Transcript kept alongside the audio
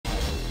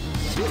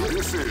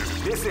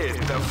This is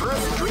the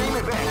first dream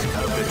event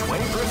of the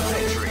 21st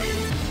century.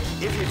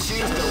 If you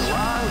choose the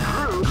wrong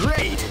crew,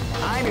 great!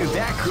 I knew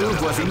that crew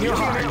was in your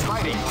heart.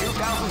 Fighting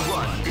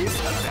 2001 is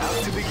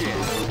about to begin.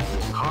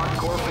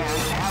 Hardcore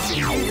fans have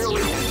been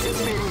eagerly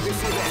anticipating this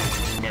event,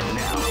 and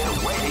now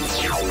the waiting is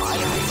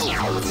finally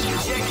over.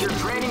 Check your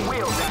training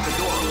wheels at the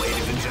door,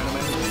 ladies and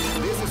gentlemen.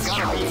 This is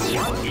gonna be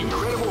one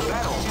incredible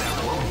battle that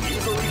won't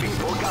easily be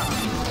forgotten.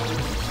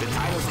 The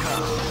time has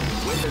come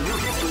when the new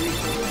history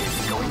is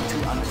going to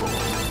unfold.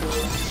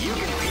 You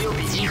can feel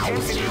the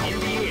intensity in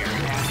the air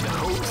as the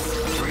hopes,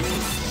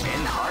 dreams,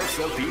 and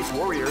hearts of these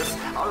warriors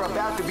are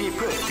about to be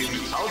put to the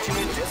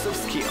ultimate test of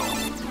skill.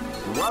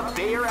 What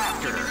they are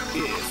after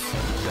is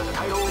the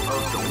title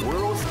of the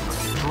world's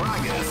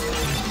strongest.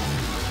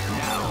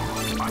 Now,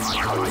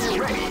 are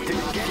you ready to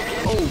get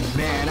it? Oh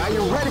man, are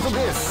you ready for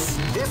this?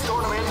 This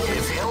tournament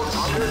is held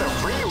under the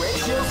free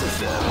ratio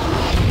system.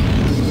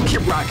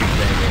 Keep rocking,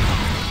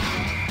 baby.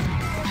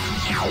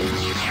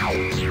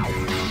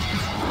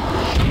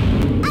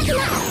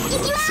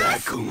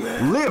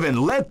 Live and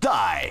let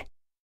die.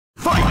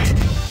 Fight!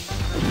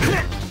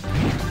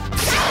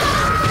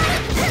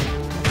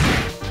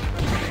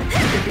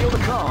 Feel the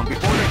calm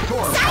before the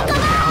storm. Now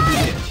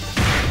begin.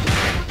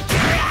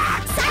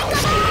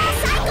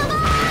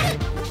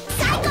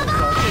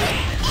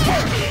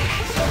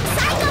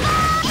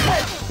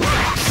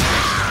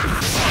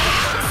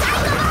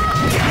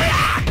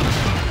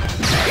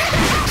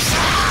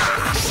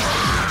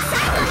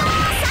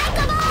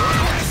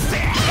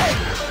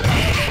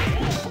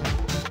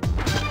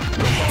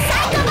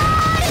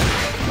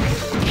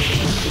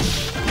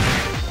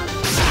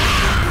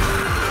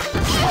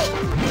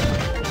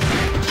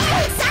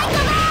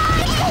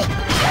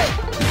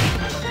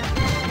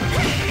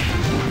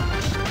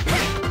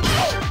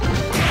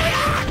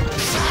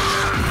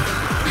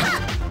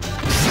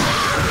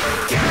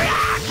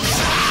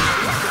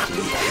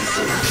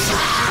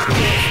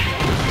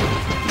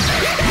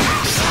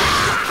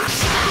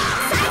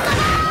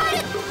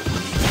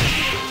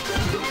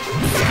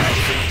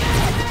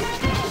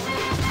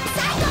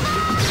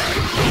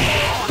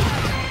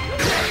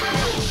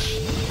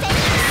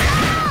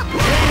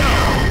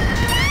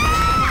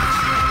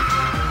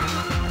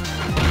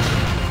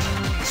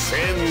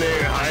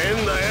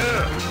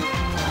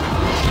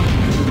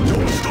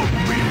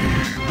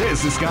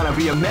 This is gonna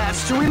be a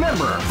match to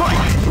remember. Fight!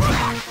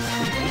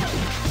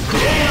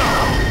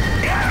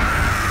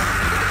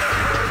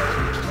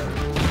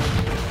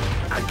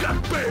 I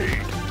got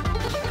paid.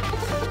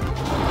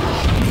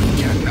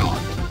 Cannot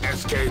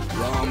escape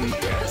from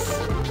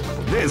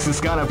death. This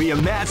is gonna be a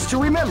match to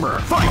remember.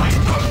 Fight!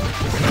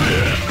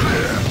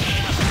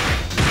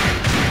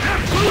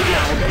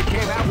 They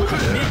came out with a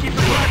sneaky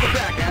surprise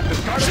attack at the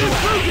start of the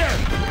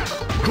round.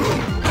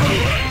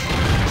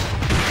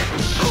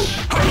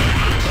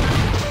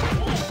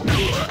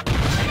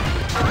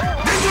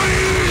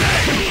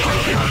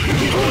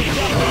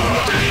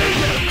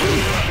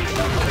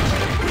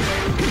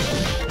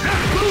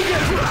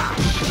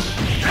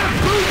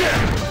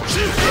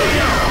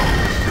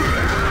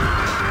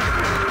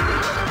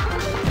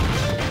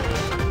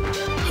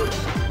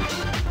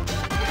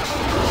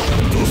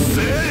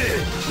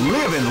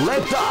 Live and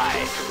let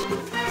die.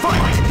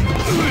 Fight!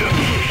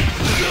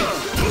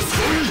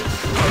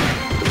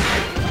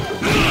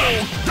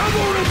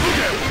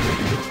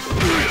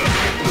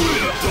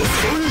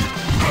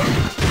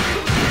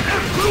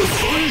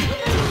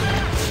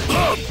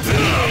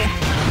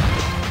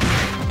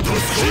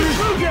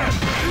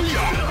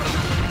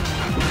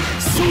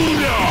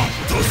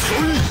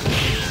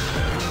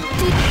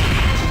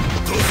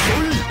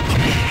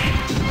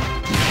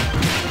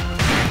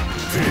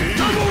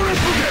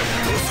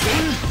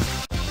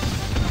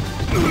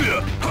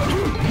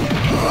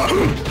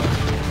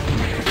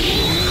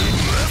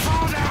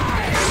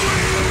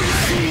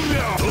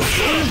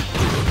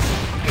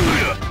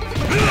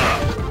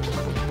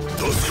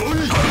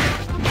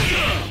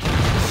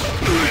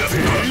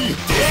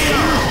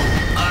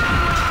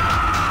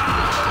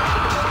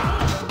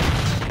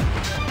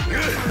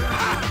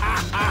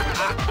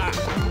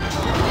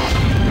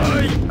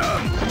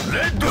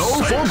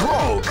 Go for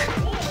broke!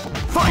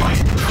 Fight!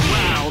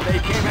 Wow, they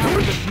came out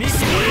with a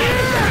sneaky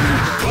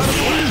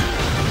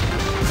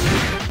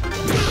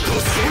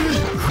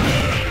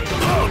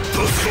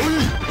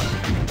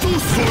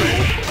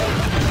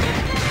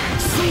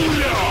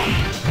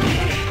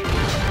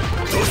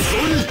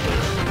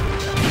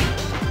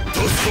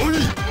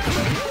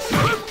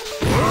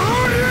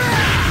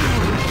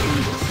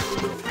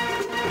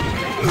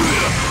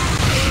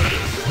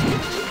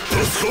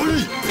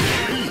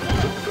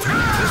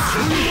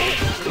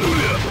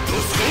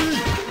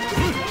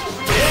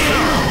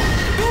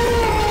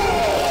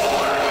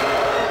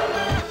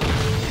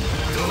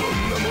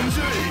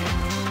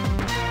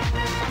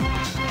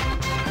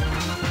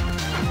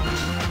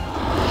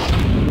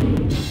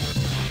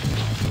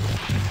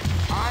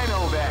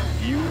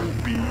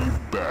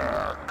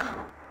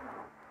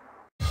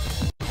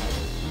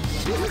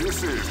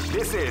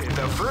This is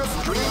the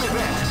first dream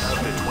event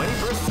of the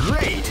 21st.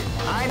 Great!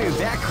 I knew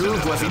that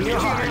groove was in your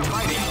heart.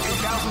 Fighting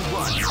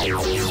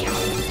 2001.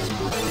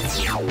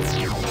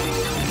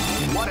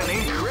 What an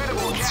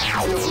incredible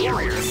cast of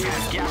warriors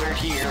has gathered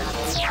here.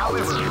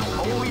 However,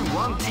 only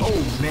one team.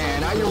 Oh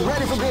man, are you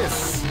ready for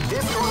this?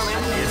 This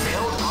tournament is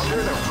held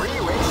under the free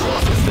ratio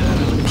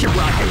system. Keep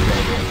rocking,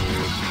 baby.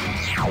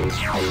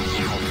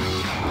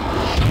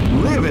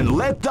 Live and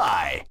let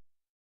die.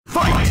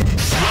 Fight!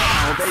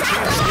 Wow, they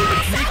can't do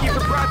the sneaky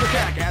surprise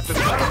attack at the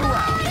start of the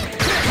round.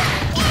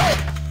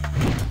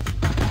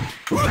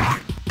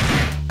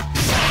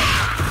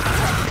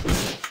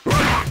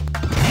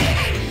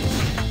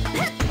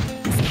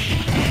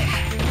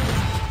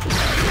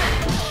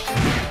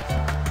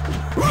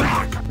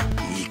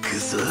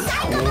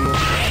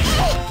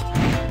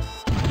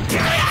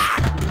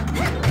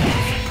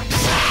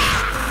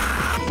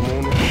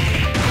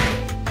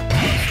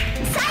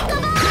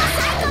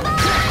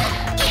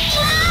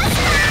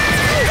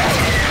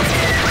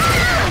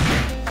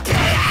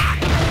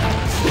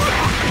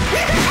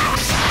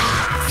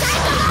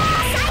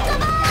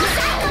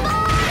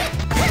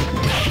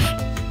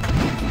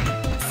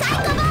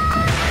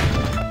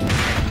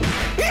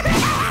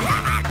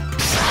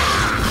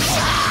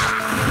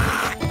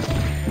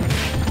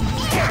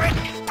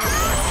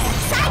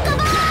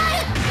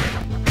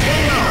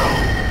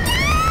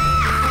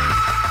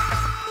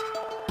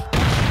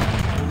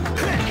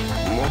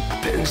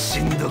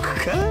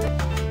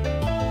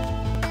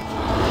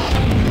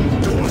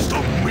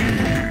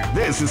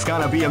 This is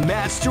gonna be a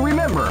match to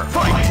remember.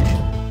 Fight!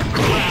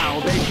 Wow,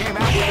 they came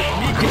out with a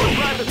sneaky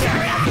surprise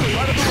attack at the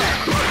start of the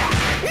round.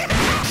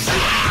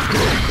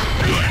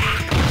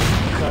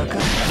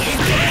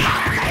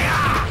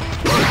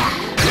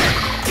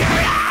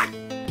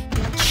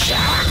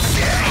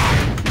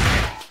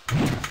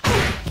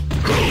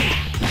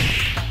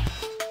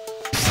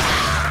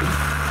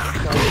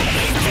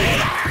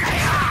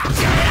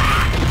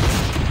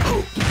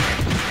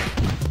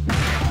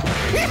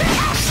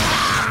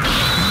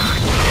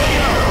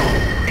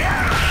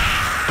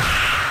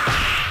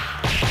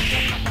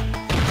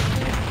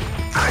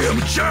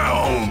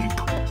 Jump!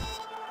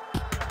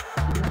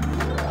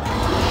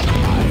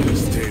 I'll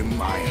stay in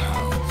my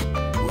house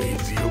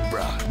with you,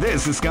 brother.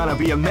 This is gonna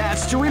be a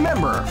match to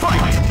remember. Fight!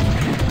 Left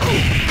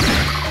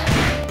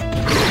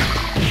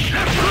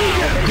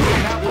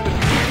came out with a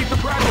sneaky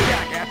surprise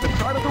attack at the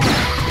start of the round.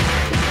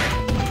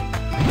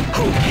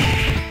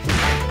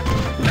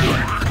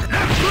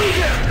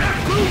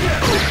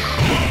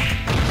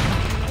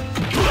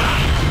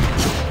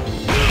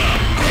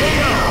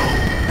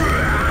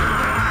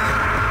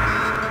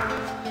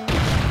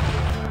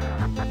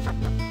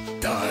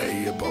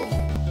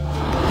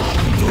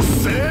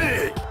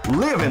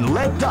 Live and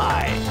let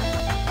die.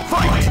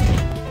 Fight!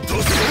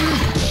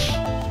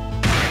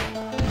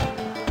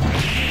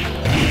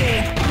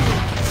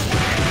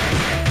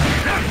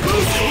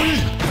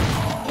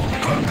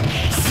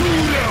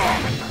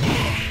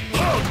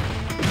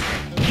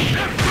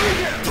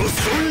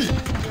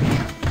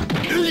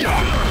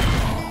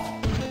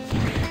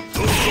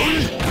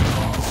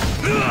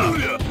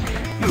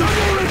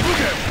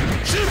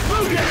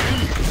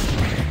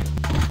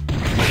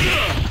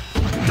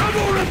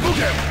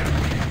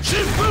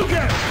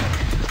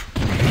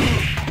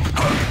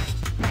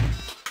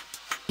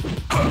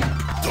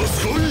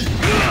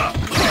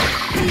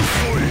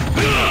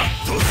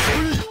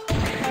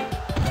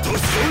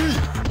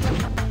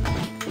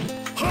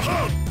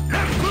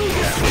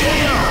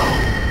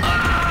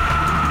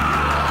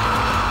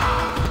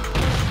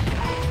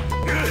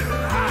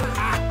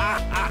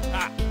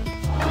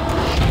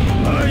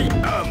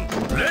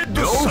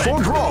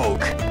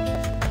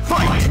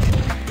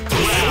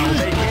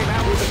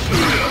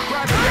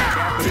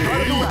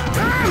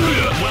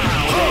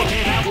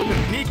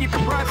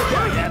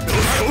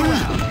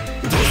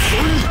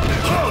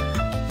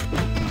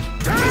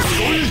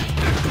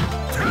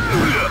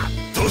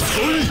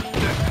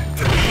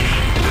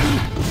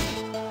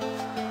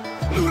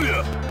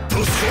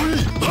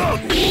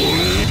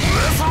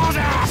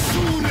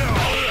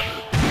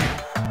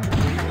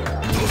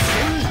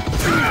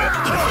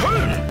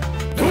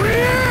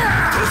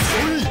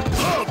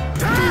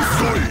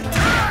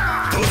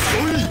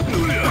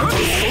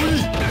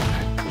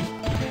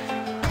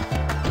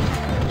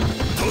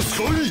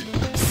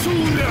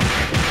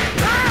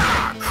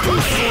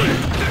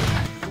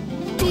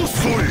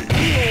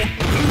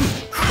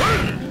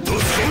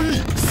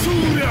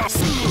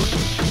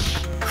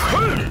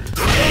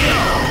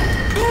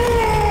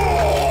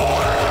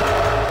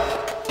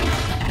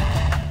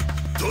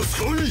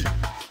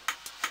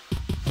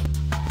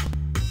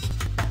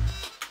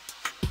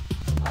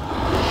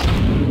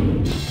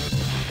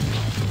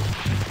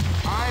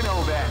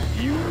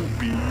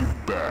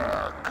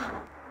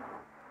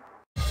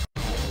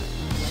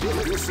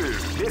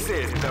 This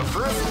is the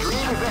first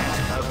dream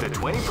event of the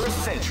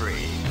 21st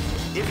century.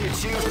 If you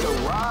choose the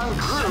wrong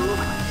groove,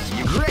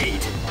 you're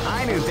great.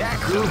 I knew that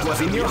groove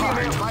was in your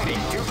heart. Fighting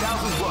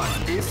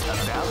 2001 is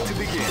about to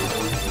begin.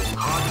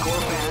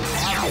 Hardcore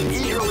fans have been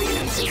eagerly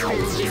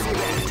anticipating this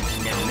event,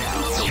 and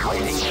now the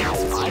waiting is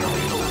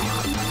finally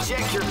over.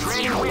 Check your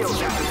training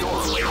wheels at the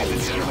door, ladies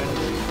and gentlemen.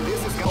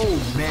 Oh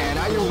man,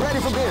 are you ready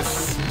for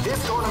this?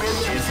 This tournament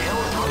is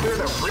held under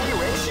the free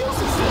ratio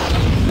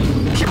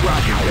system. Keep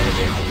rocking,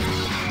 baby.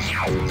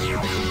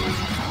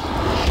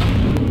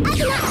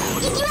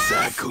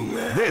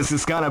 This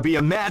is gonna be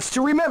a match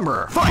to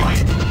remember. Fight!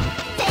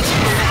 They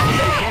came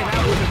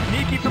out with a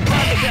sneaky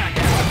surprise attack.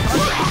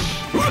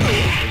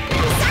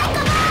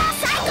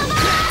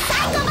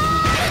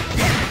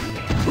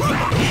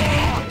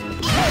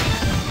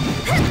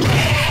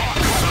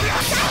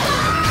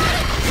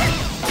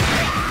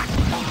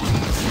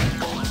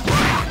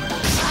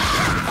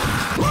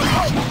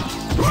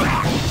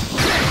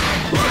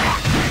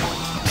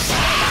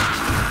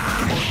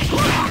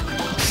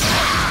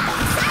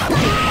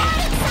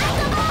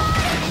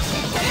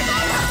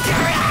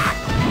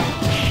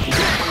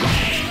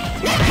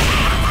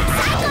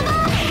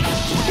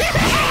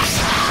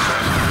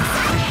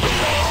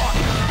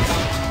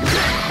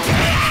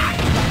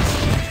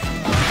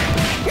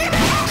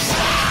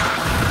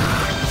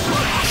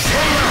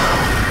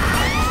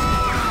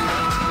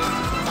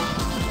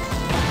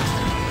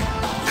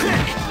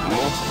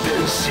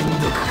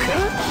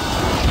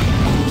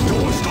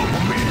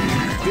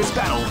 This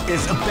battle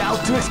is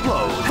about to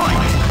explode. Fight!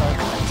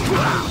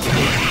 Wow, they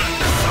came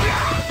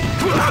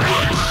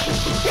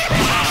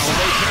out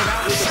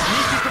with a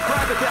sneaky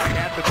surprise attack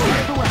at the top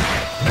of the round.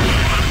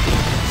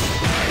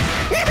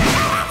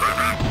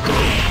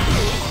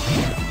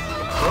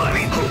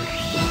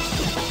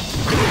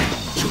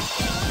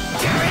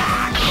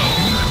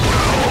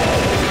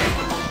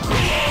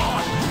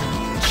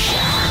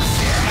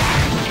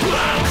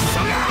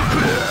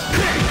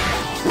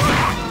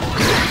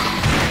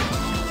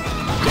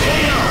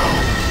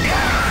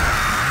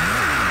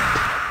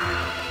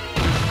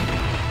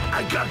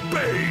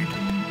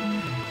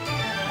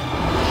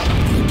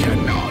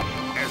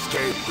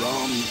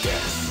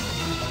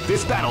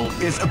 This battle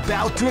is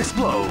about to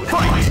explode.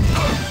 Fight!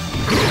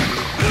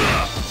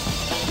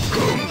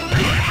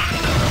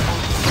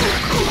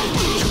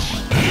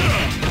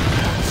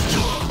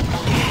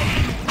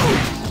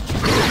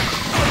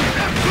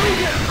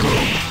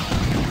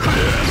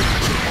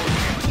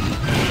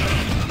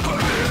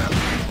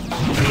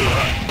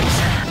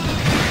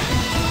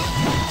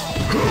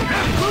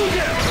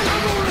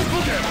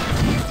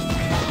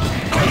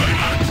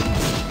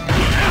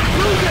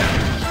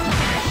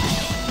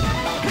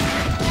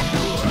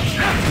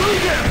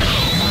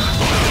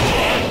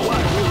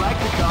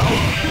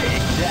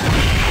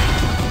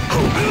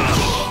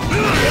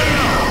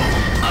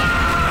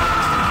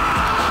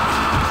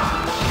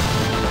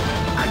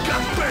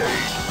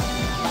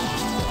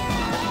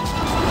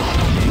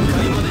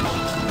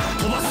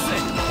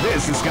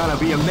 This is gonna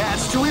be a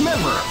match to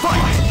remember.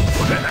 Fight!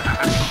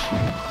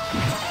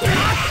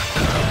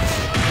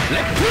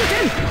 Let's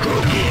begin!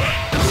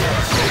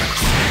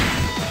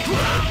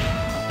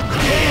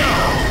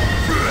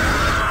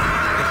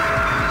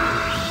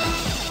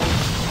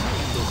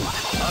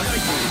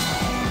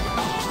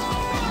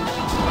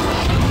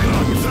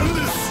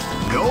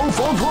 Go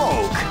for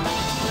broke!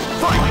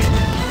 Fight!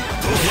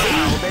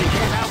 Wow, they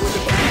came out with a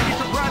sneaky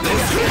surprise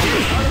attack.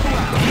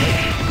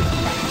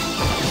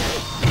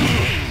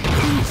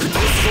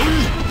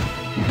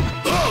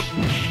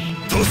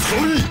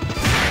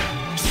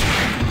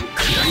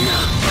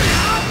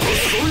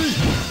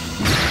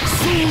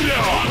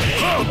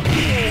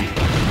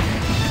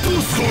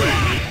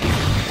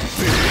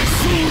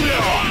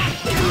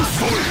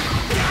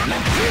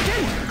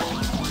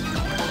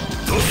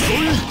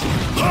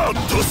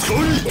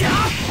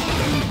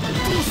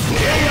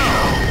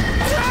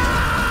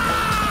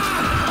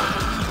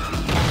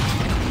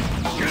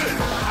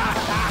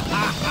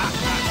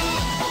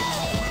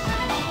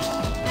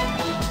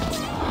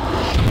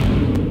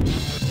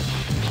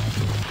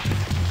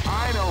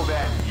 I know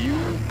that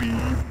you'll be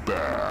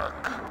back.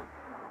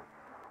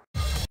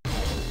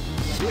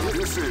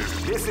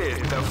 This is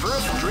the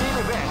first dream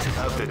event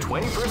of the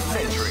 21st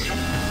century.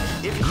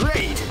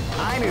 Great!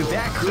 I knew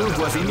that groove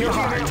was in your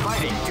heart.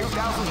 Fighting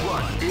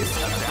 2001 is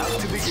about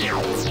to begin.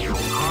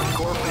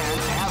 Hardcore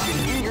fans have been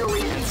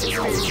eagerly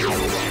anticipating this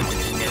event,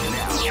 and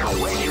now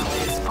the wait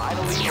is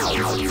finally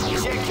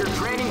over. Check your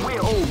training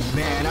wheel. Oh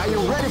man, are you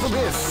ready for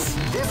this?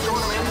 This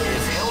tournament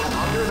is held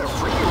under the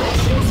free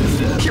ratio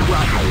system. Keep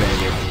rocking,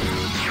 baby.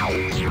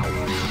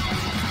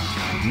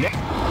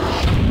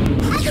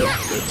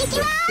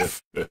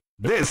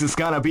 This is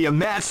gonna be a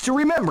match to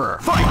remember.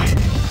 Fight!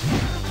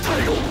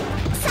 Title!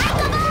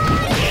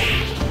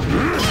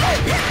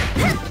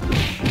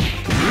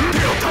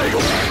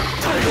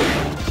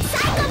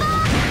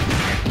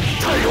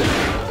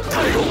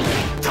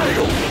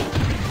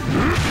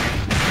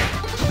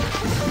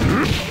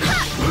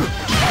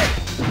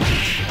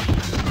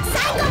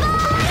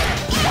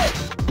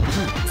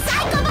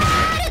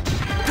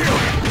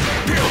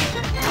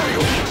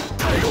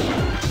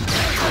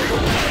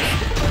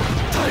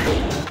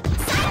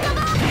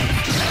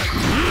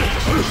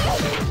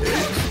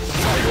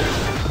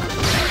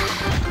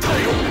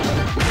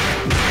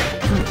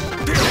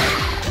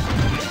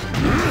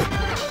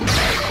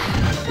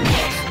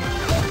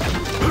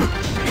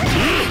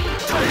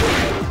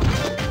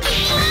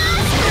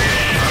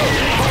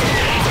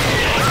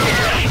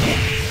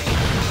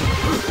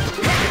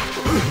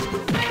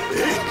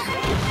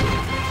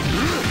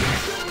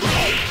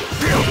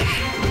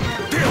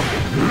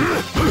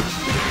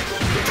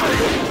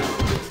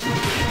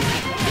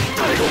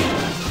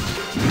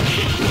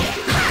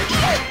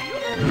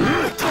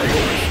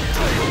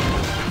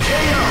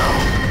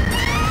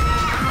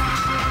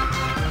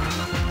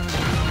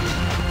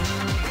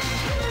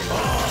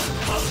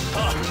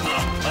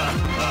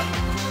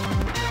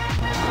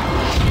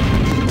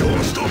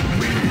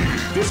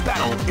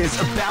 is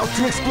about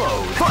to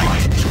explode.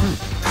 Fight!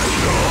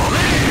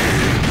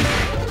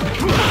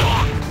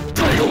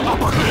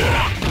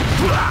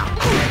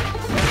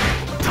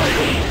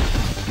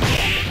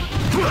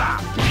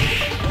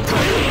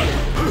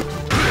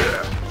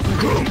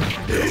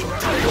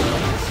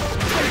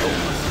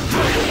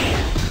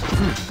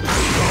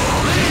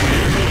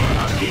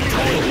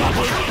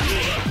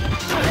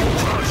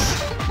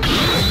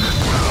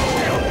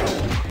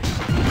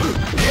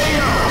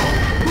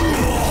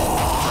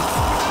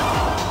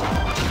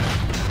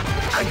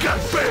 I got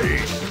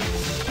bait!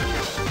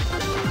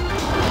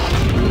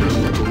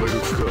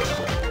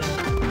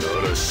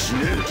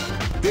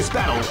 This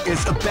battle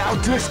is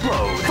about to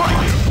explode.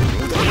 Fight!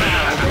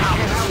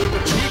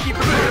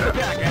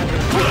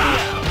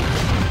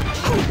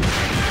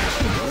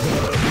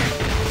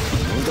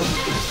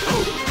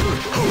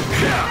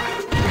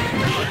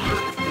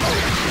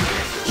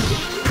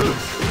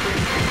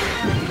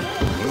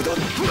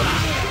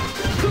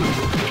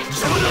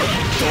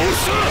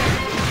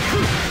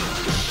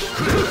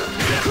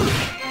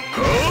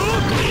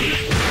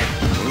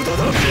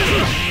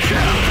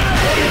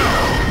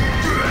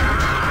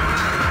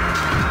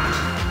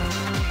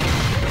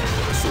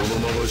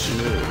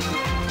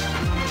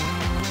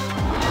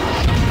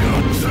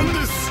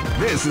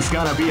 This is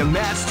gonna be a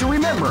match to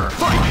remember.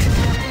 Fight!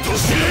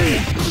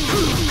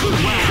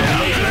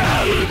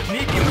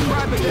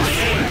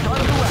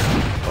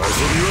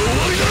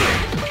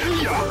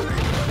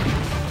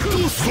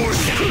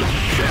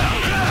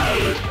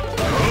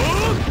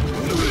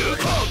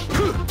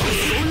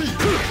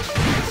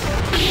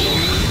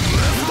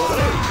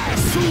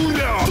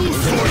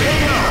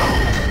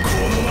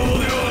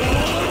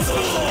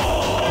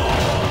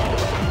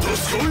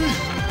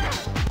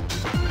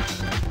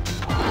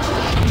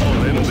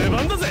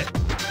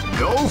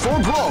 Go for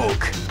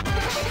broke!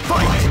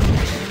 Fight!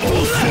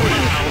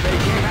 They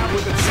came out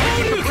with a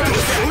second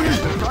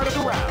at the start of the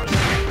round.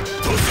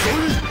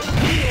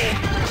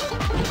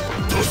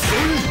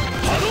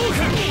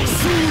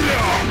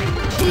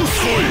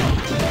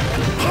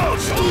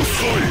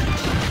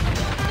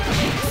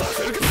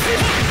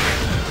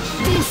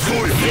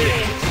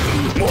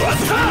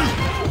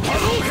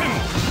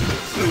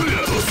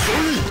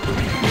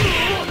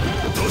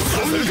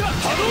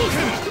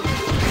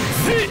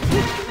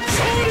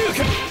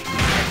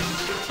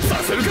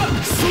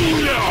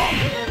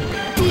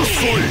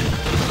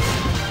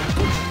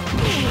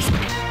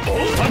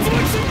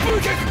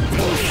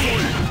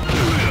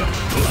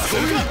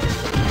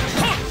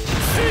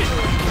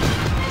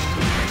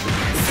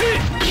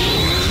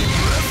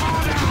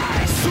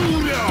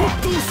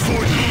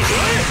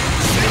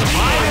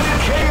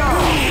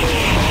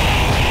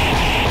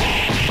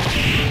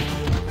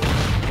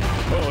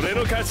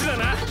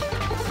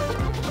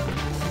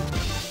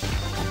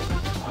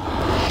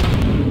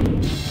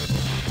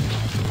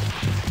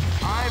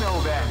 I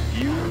know that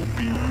you'll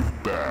be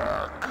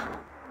back.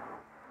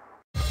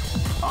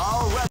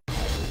 All right.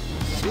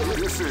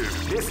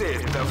 This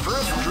is the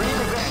first dream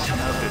event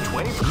of the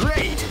 20th.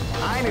 Great!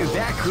 I knew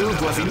that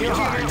groove was in your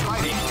heart.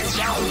 Fighting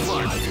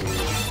 2001.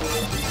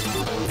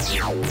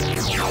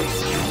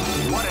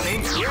 What an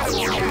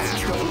incredible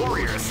cast of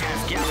warriors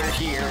has gathered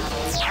here.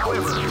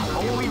 However,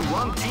 only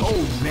one team.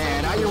 Oh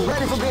man, are you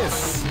ready for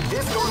this?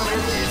 This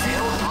tournament is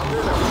held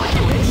under the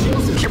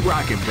regulations. Keep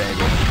rocking,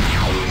 baby.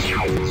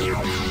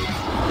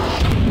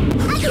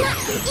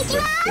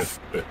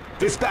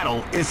 This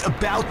battle is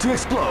about to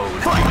explode.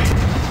 Fight!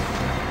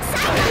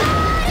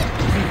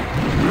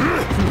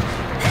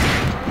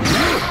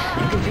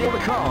 You can feel the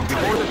calm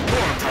before the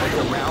storm as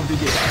the round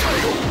begins.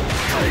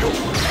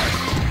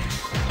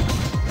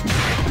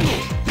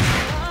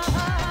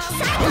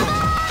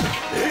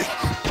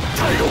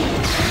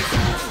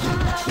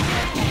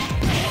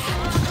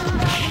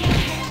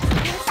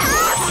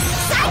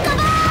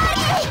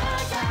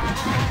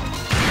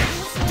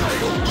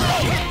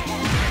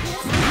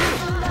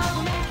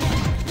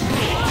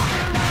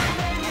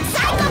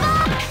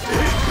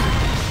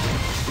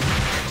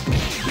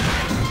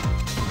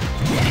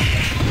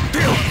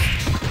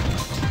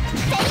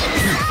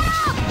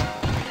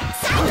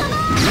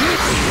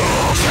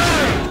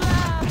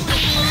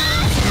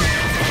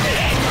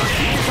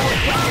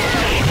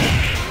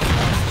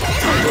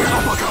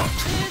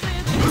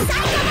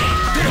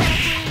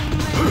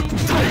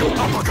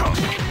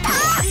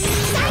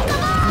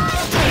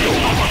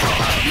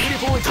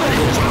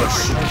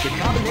 The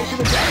combination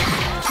attack.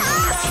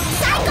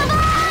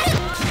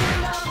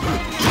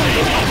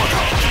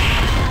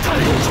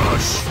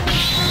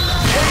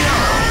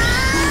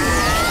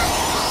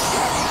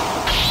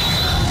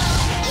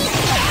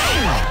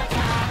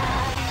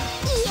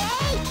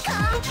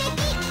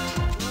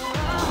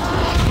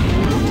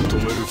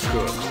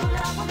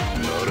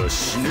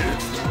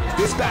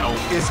 This battle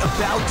is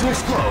about to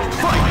explode.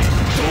 Fight!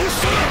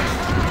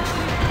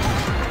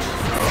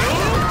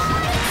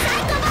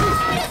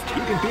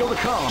 You can feel the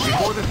calm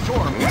before the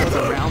storm as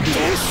the round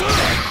begins.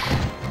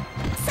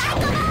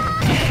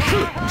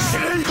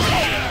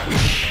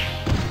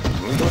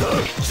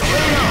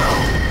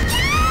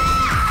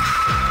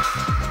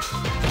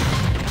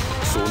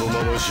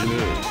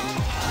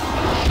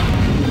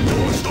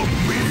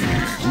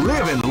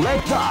 Live and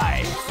let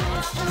die.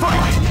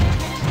 Fight!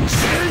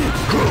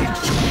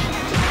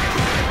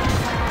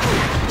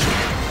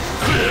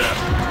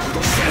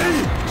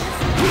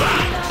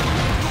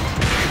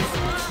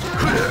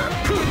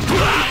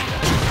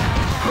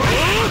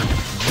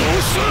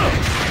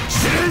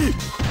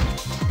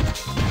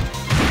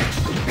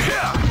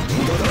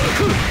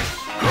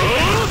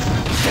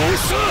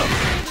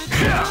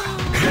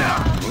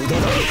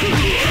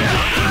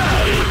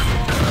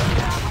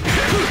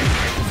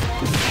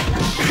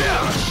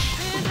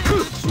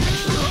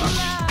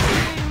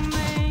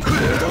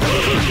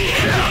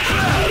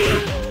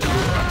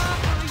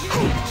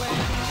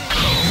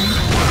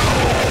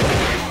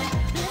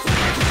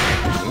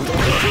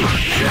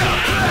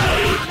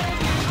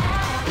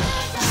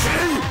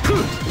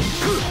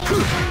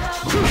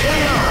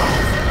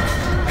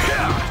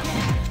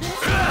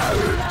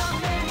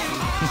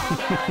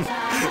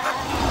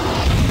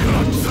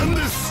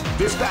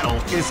 This battle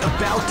is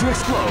about to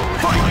explode.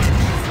 Fight!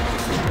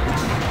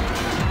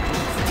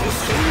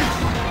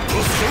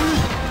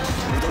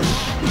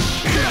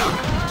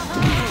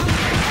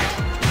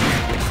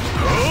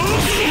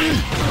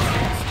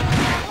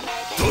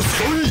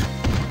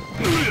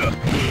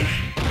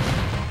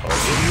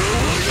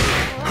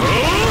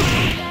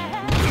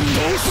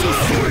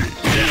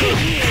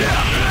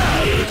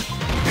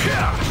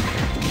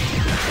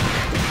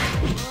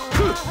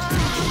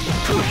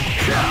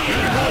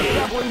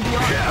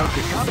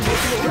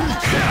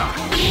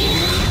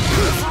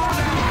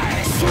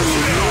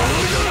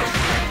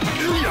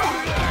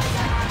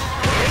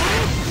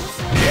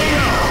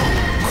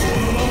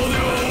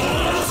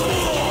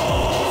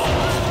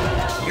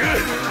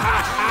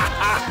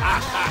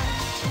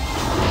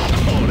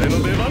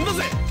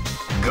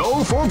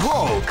 Go for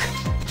broke!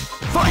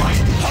 Fight!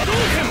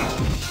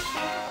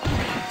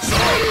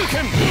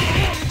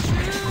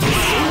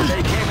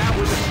 They came out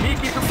with a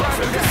sneaky surprise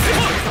attack at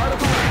the start of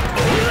the round.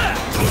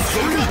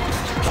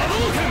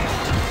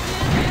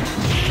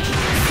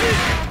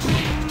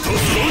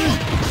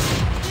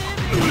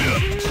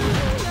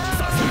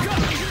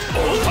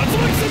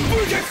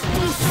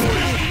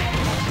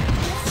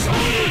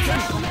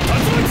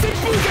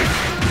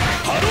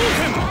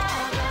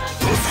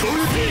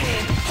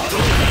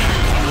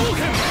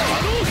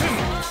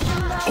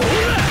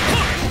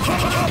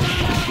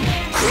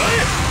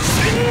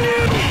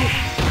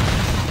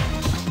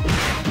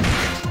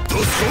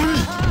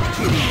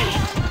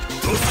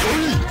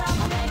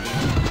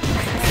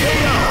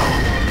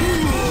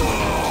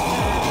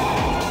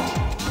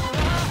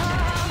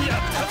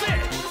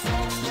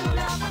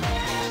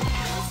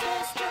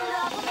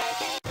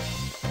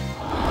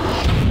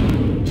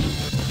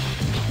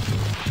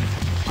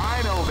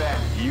 I know that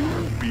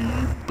you'll be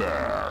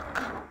back.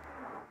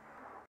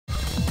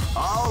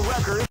 All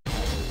records.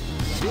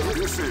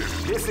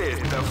 This is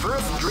the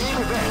first dream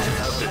event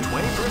of the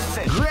 21st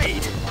century.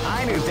 Great!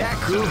 I knew that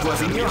groove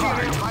was in your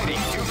heart.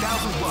 Fighting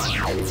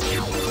 2001.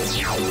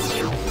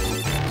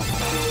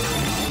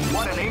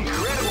 What an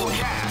incredible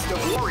cast of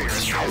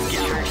warriors has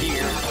gathered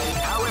here.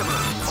 However,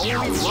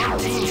 only one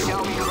team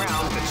shall be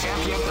crowned the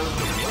champion of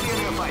the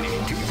Millionaire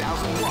Fighting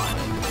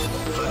 2001.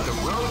 But the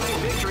road to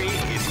victory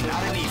is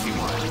not an easy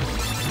one.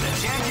 The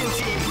champion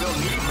team will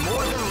need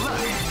more than luck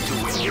to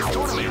win this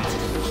tournament.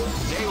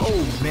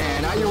 Oh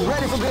man, are you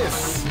ready for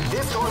this?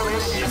 This tournament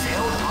is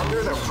held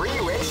under the free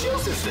ratio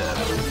system.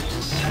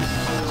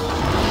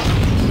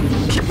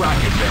 Keep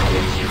rocking,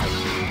 baby.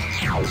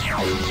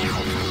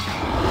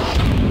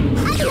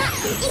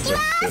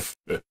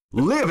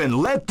 Live and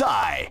let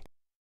die.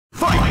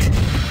 Fight!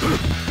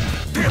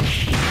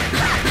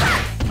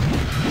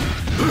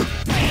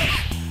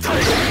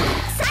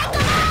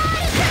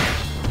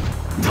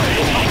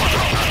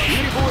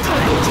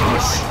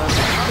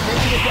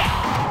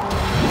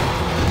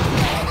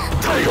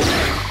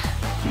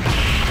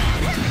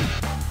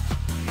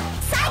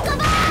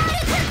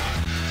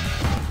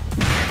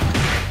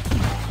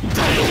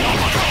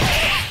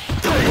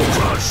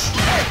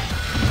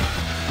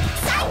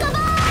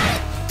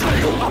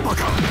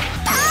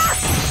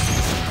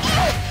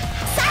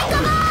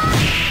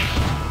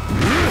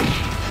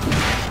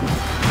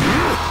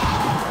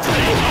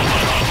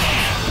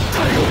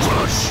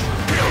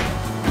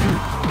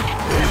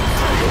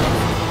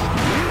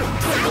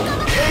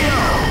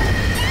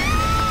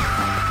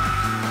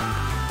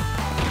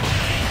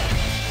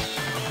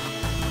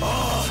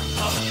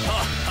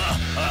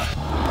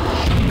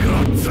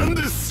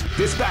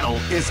 This battle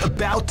is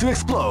about to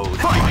explode.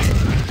 Fight!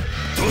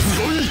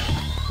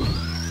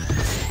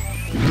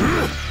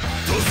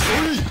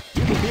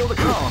 You can feel the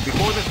calm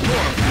before the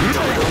storm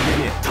will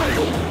begin.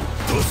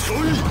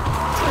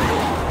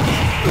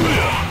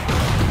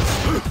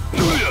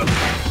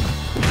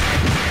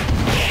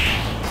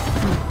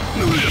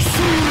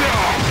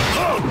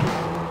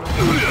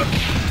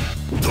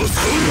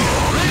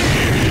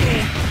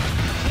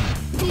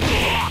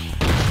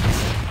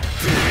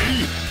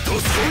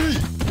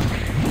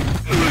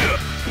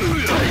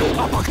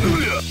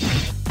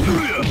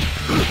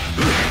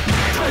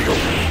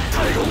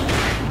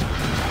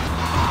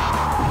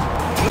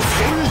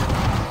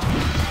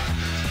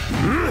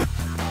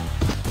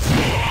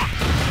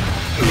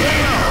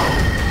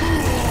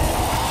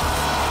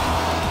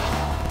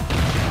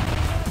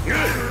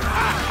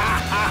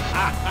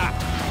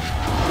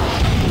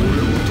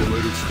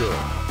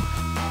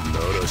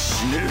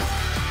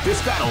 This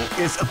battle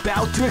is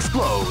about to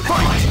explode.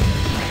 Fight!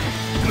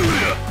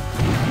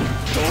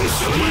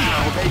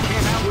 Wow, they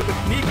came out with a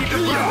sneaky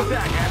surprise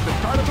attack at the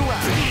start of the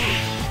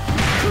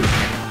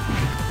round.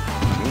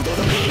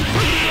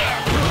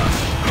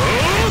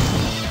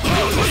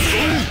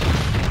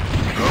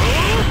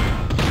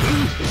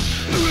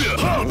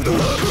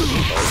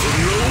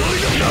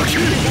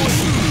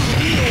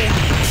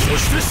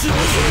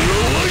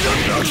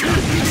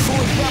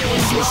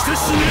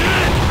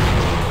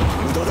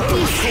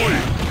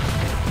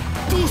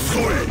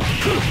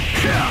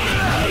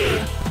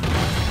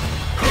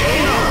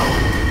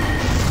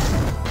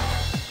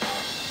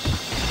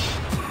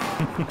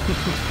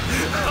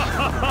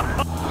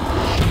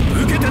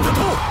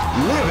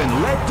 Live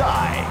and let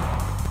die.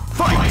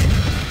 Fight!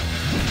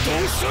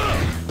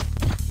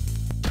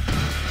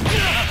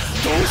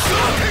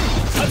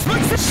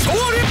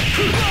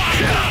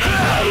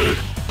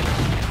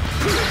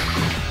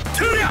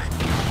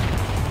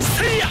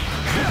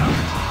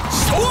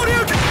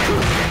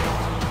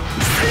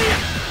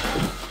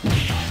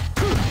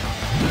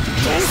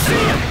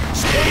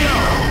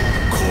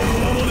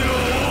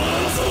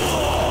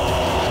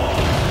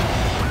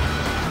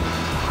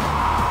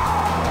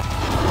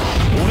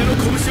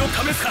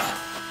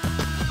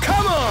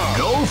 Come on!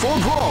 Go for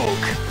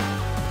broke!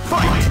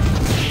 Fight!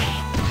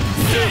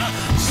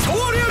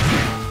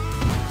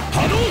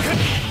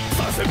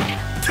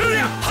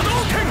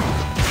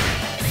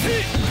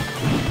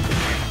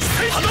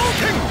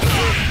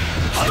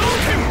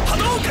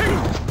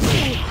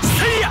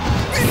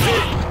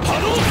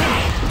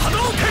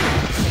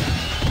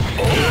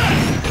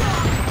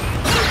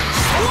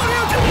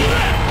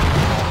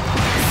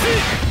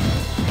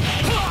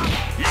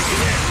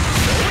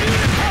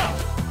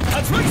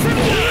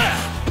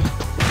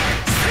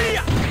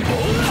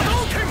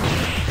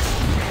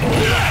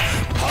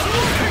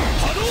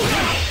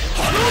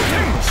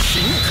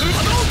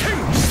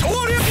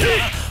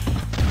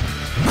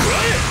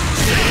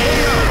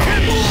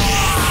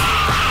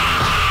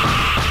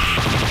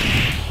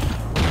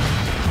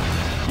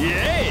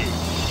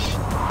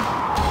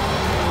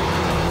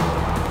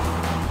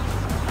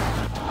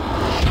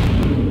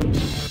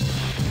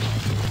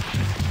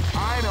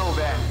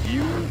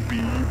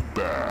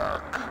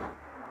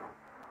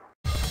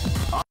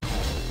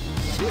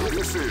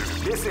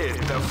 This is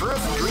the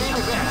first dream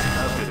event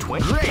of the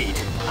 20. Great!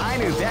 I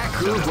knew that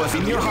groove was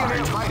in your heart.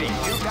 Fighting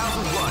 2001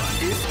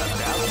 is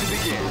about to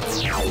begin.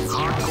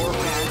 Hardcore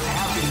fans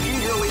have been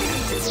eagerly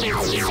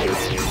anticipating this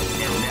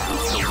event, and now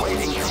the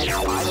waiting is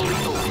finally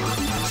over.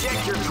 Check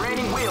your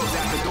training wheels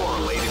at the door,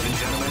 ladies and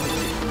gentlemen.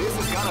 This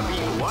is gonna be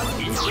one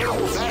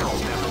incredible battle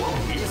that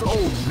won't easily.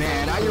 Oh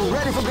man, are you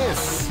ready for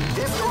this?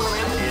 This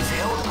tournament is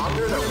held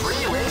under the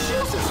free ratio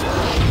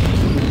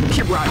system.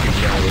 Keep rocking.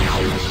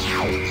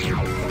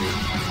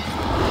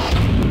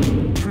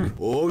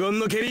 黄金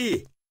の蹴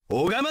り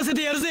拝ませ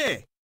てやる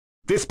ぜ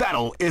This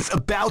battle is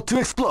about to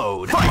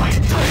explode. Fight!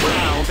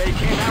 Wow, they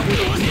came out with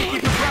a sneaky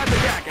surprise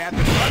attack at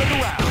the start of the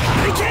round.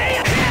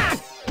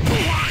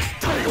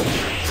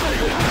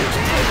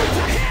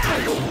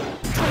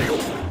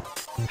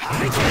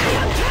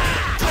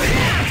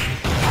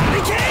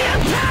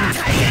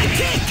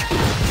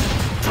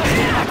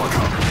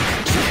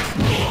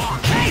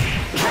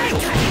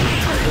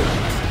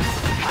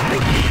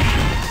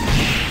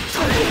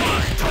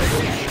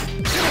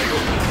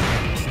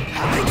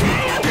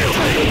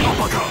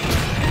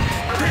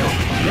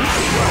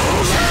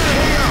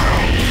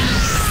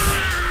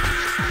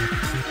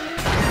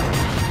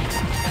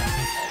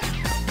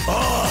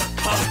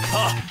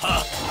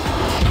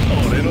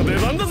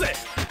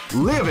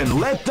 Live and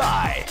let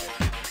die.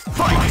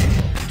 Fight!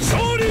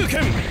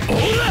 Shoryuken!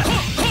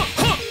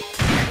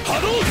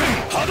 Hadouken!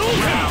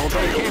 Hadouken!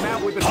 They came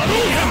out with the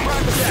Hadouken!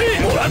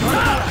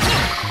 Moratta!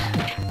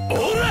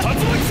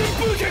 Tatsumaki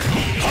Senpuken!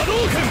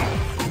 Hadouken!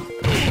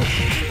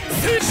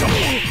 Seisho!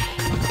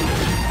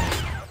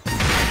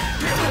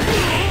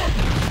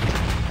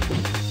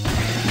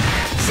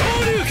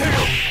 Shoryuken!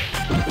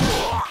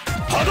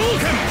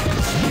 Hadouken!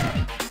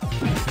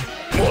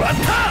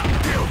 Moratta!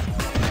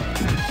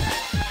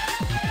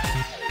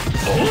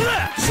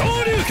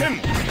 昇竜拳！